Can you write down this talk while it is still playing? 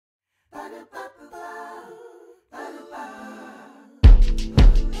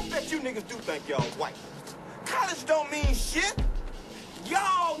niggas do think y'all white. College don't mean shit.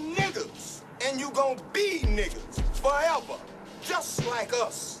 Y'all niggas. And you gon' be niggas forever. Just like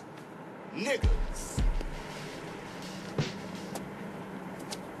us. Niggas.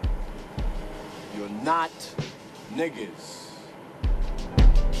 You're not niggas.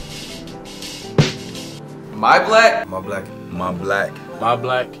 My black? My black. My black. My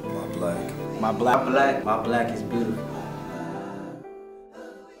black. My black. My black. My black is beautiful.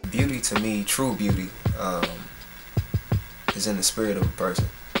 Beauty to me, true beauty, is in the spirit of a person.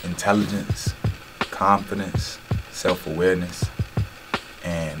 Intelligence, confidence, self-awareness,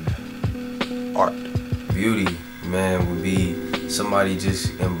 and art. Beauty, man, would be somebody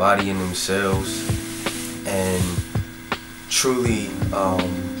just embodying themselves and truly,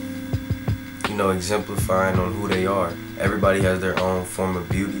 exemplifying on who they are. Everybody has their own form of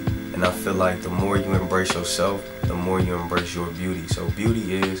beauty, and I feel like the more you embrace yourself, the more you embrace your beauty. So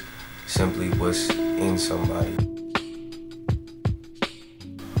beauty is simply what's in somebody.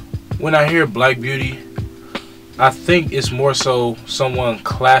 When I hear black beauty, I think it's more so someone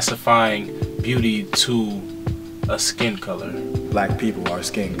classifying beauty to a skin color. Black people, our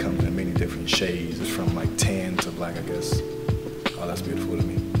skin comes in many different shades. It's from like tan to black, I guess. Oh, that's beautiful to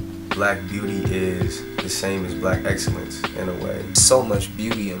me. Black beauty is the same as black excellence in a way. So much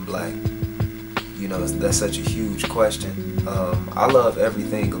beauty in black. You know, that's such a huge question. I love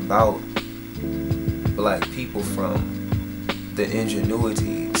everything about black people, from the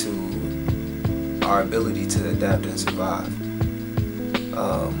ingenuity to our ability to adapt and survive.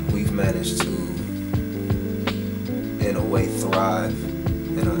 We've managed to, in a way, thrive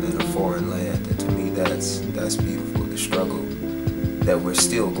in a foreign land, and to me that's beautiful. The struggle that we're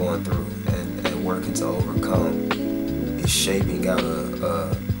still going through and working to overcome is shaping out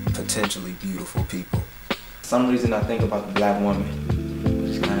a potentially beautiful people. For some reason I think about the black woman,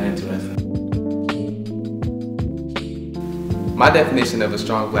 which is kind of interesting. My definition of a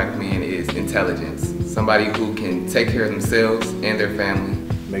strong black man is intelligence. Somebody who can take care of themselves and their family.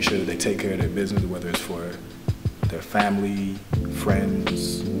 Make sure that they take care of their business, whether it's for their family,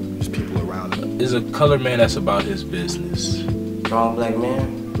 friends, just people around them. Is a colored man that's about his business. Strong black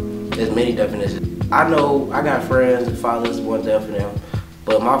man, there's many definitions. I know I got friends and fathers weren't there for them,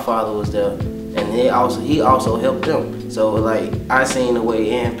 but my father was there, and he also helped them. So like, I seen the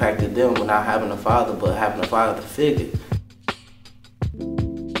way it impacted them without having a father, but having a father figure.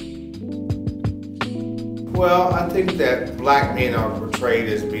 Well, I think that black men are portrayed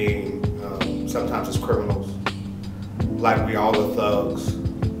as being sometimes as criminals, like we all are thugs,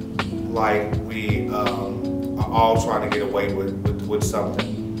 like we are all trying to get away with something.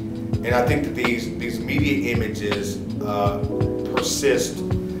 And I think that these media images persist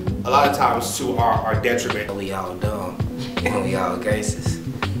a lot of times to our detriment. We all dumb and we all gangsters.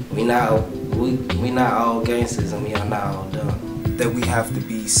 We not all gangsters and we are not all dumb. That we have to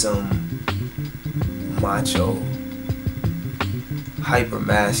be some macho, hyper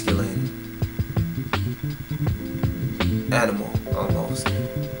masculine animal almost.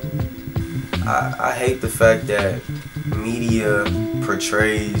 I hate the fact that media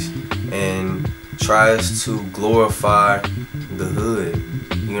portrays and tries to glorify the hood.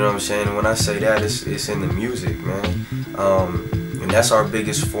 You know what I'm saying? And when I say that, it's in the music, man. And that's our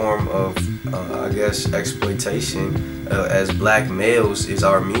biggest form of, I guess, exploitation as black males is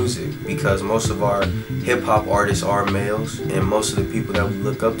our music, because most of our hip-hop artists are males, and most of the people that we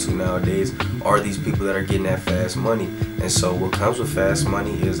look up to nowadays are these people that are getting that fast money. And so what comes with fast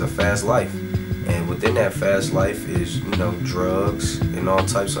money is a fast life. And within that fast life is, drugs and all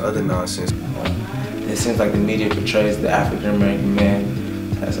types of other nonsense. It seems like the media portrays the African American man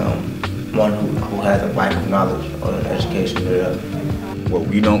as one who has a lack of knowledge or education or whatever. What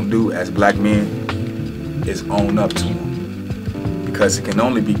we don't do as black men is own up to them, because it can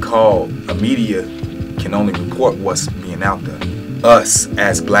only be called, a media can only report what's being out there. Us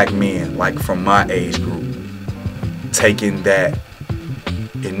as black men, like from my age group, taking that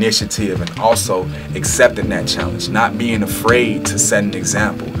initiative and also accepting that challenge, not being afraid to set an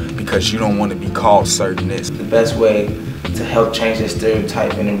example because you don't want to be called certain this. The best way to help change the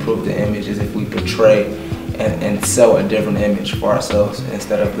stereotype and improve the image is if we portray and sell a different image for ourselves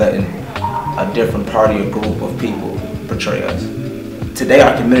instead of letting a different party or group of people portray us. Today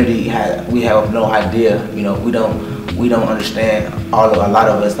our community we have no idea, we don't understand, a lot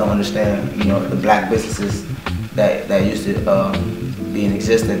of us don't understand, the black businesses that used to be in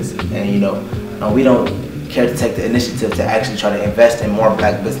existence, and we don't care to take the initiative to actually try to invest in more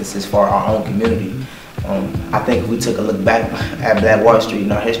black businesses for our own community. I think if we took a look back at Black Wall Street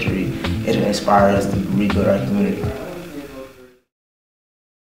in our history, it would inspire us to rebuild our community.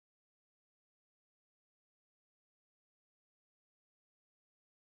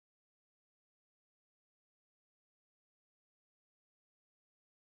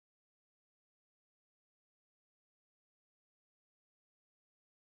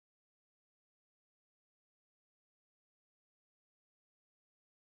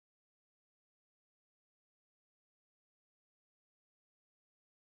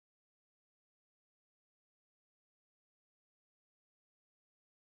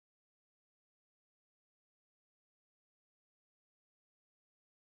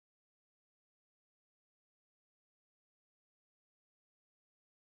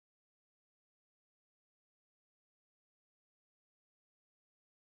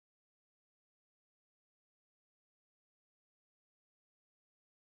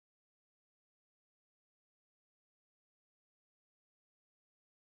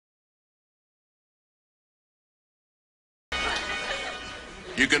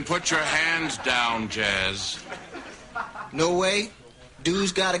 You can put your hands down, Jazz. No way.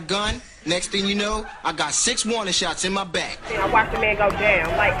 Dude's got a gun. Next thing you know, I got 6 warning shots in my back. I watched the man go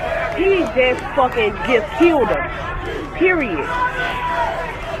down. Like, he just killed him. Period.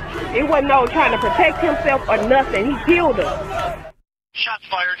 It wasn't no trying to protect himself or nothing. He killed him. Shots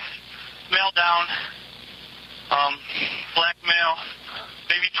fired. Male down. Black male.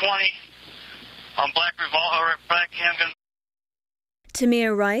 Maybe 20. Black revolver, black handgun.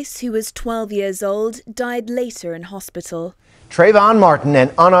 Tamir Rice, who was 12 years old, died later in hospital. Trayvon Martin,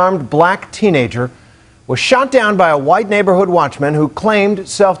 an unarmed black teenager, was shot down by a white neighborhood watchman who claimed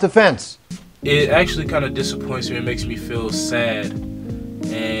self-defense. It actually kind of disappoints me and makes me feel sad,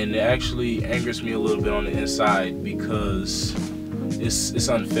 and it actually angers me a little bit on the inside because it's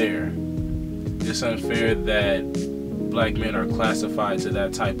unfair. It's unfair that black men are classified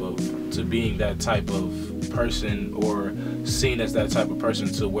to being that type of person, or seen as that type of person,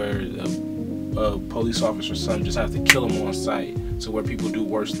 to where a police officer or something just have to kill them on sight, to where people do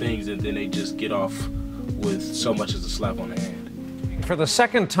worse things and then they just get off with so much as a slap on the hand. For the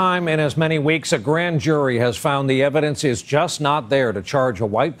second time in as many weeks, a grand jury has found the evidence is just not there to charge a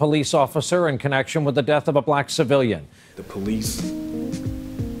white police officer in connection with the death of a black civilian. The police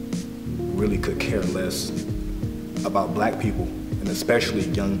really could care less about black people, and especially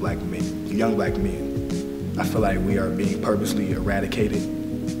young black men. I feel like we are being purposely eradicated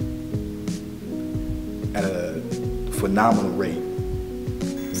at a phenomenal rate.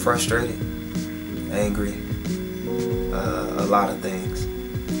 Frustrated, angry, a lot of things,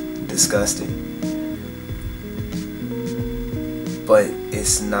 disgusted, but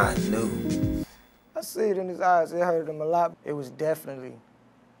it's not new. I see it in his eyes. It hurt him a lot. It was definitely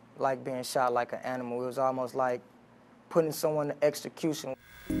like being shot like an animal. It was almost like putting someone to execution.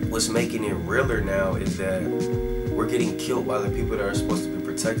 What's making it realer now is that we're getting killed by the people that are supposed to be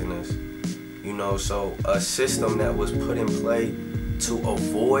protecting us. You know, so a system that was put in play to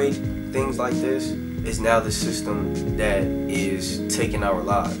avoid things like this is now the system that is taking our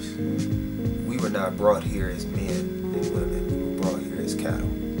lives. We were not brought here as men and women. We were brought here as cattle.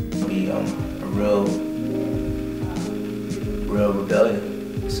 Be a real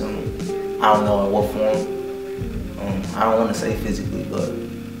rebellion soon. I don't know in what form. I don't want to say physically, but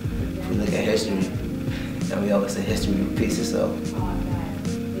if we look at history, and we always say history repeats itself,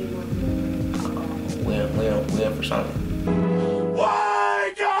 we're in for something.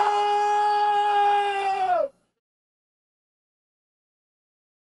 Wake up!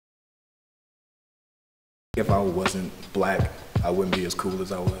 If I wasn't black, I wouldn't be as cool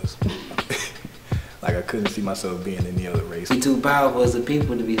as I was. Like, I couldn't see myself being any other race. We too powerful as a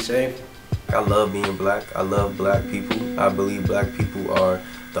people to be safe. I love being black. I love black people. I believe black people are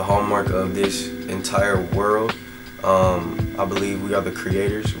the hallmark of this entire world. I believe we are the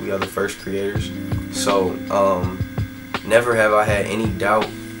creators. We are the first creators. So never have I had any doubt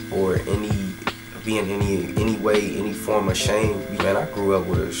or any way, any form of shame. Man, I grew up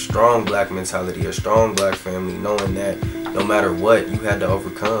with a strong black mentality, a strong black family, knowing that no matter what, you had to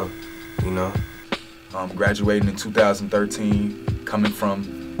overcome, you know? Graduating in 2013, coming from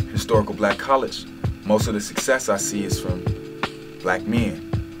historical black college, most of the success I see is from black men.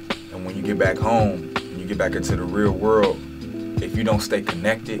 And when you get back home, when you get back into the real world, if you don't stay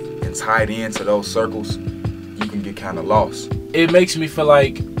connected and tied into those circles, you can get kind of lost. It makes me feel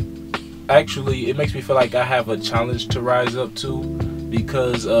like, I have a challenge to rise up to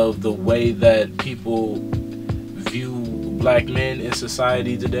because of the way that people view black men in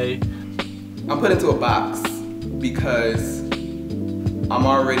society today. I'm put into a box because I'm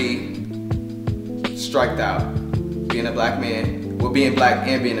already striked out being a black man, well, being black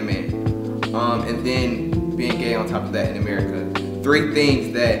and being a man, and then being gay on top of that in America. 3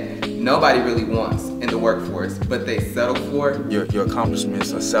 things that nobody really wants in the workforce, but they settle for. Your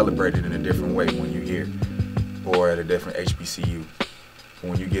accomplishments are celebrated in a different way when you're here or at a different HBCU.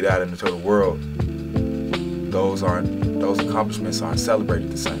 When you get out into the world, those accomplishments aren't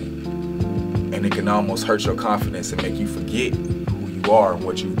celebrated the same. And it can almost hurt your confidence and make you forget who you are and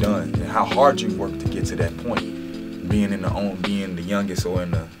what you've done and how hard you've worked to get to that point. Being the youngest or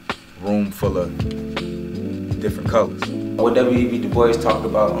in a room full of different colors. What W.E.B. Du Bois talked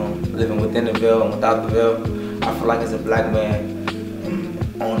about living within the veil and without the veil, I feel like as a black man,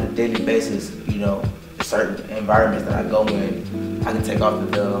 on a daily basis, you know, certain environments that I go in, I can take off the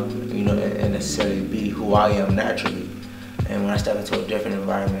veil, you know, and necessarily be who I am naturally. And when I step into a different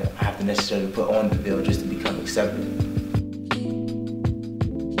environment, I have to necessarily put on the veil just to become accepted.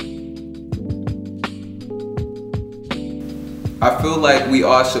 I feel like we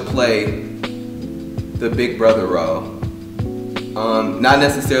all should play the big brother role. Not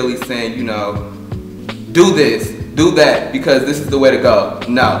necessarily saying, you know, do this, do that, because this is the way to go.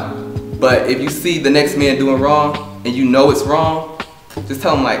 No. But if you see the next man doing wrong and you know it's wrong, just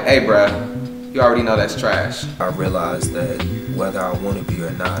tell him like, hey bruh, you already know that's trash. I realize that whether I want to be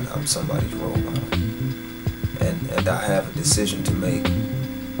or not, I'm somebody's role model. And I have a decision to make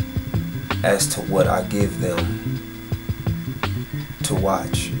as to what I give them to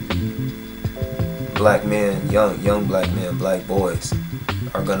watch. Black men, young black men, black boys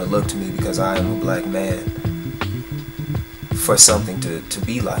are gonna look to me because I am a black man for something to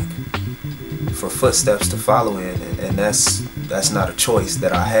be like, for footsteps to follow in, and that's not a choice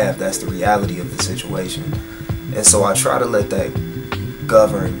that I have, that's the reality of the situation. And so I try to let that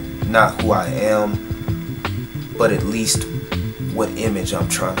govern not who I am, but at least what image I'm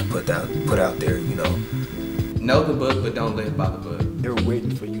trying to put out there, you know. Know the book, but don't live by the book. They're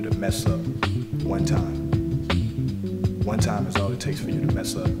waiting for you to mess up one time. One time is all it takes for you to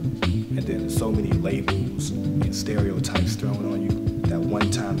mess up. And then so many labels and stereotypes thrown on you that one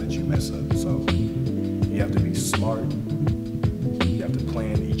time that you mess up. So you have to be smart. You have to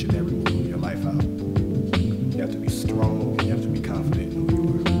plan each and every move of your life out. You have to be strong, and you have to be confident in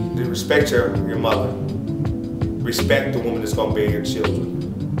who you are. Respect your mother. Respect the woman that's gonna bear your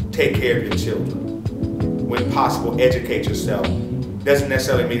children. Take care of your children. When possible, educate yourself. Doesn't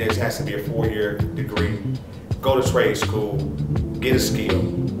necessarily mean it has to be a 4-year degree. Go to trade school, get a skill,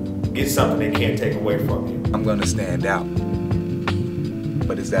 get something they can't take away from you. I'm gonna stand out.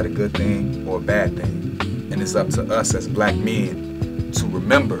 But is that a good thing or a bad thing? And it's up to us as black men to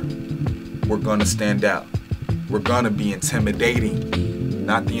remember we're gonna stand out. We're gonna be intimidating,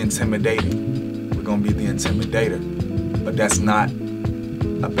 not the intimidating. We're gonna be the intimidator. But that's not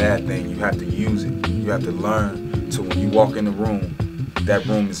a bad thing. You have to use it. You have to learn to, when you walk in the room, that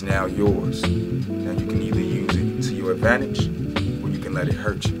room is now yours. Now you can either use it to your advantage or you can let it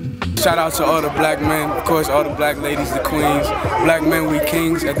hurt you. Shout out to all the black men, of course all the black ladies, the queens. Black men, we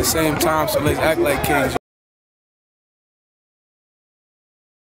kings at the same time, so let's act like kings.